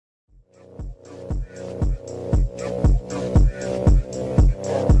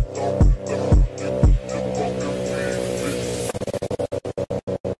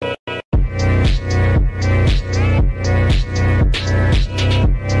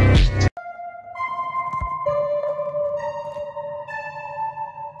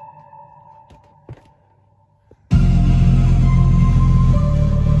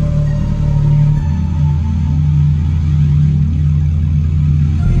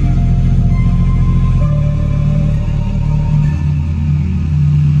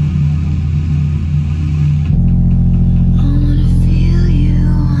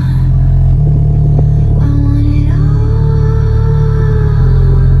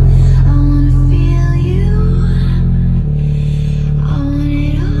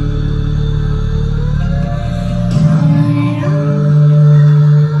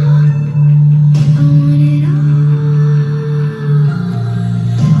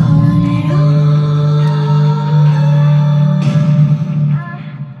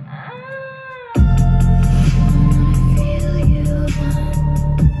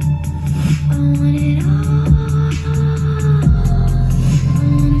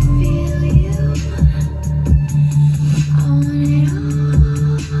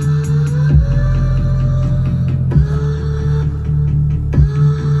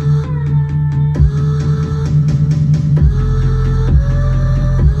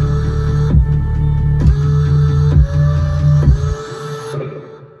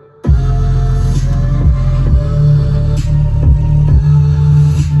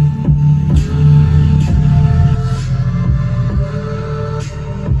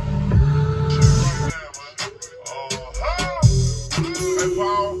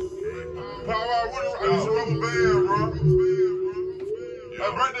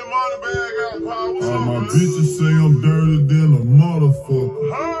bitches say I'm dirty than a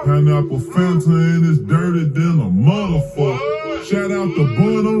motherfucker. Pineapple Fanta and it's dirty than a motherfucker. Shout out to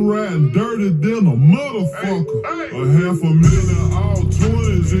Bun, I'm riding dirty than a motherfucker. $500,000, all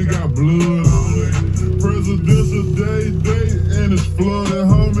 20s, it got blood on it. Presidential day, and it's flooded,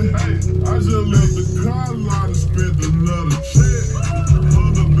 homie. I just left the car lot and spent another check.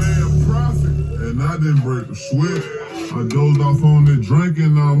 100 profit, and I didn't break a sweat. I dozed off on that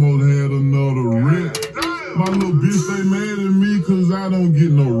drinking, almost had another wreck. My little bitch, they mad at me cause I don't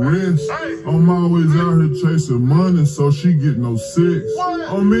get no rest. I'm always out here chasing money, so she get no sex.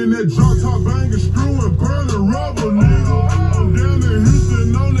 I'm in that drop top banging, screwing, burning rubber, nigga. I'm down in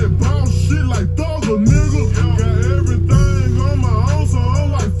Houston on that boss shit like Thugger, nigga. Got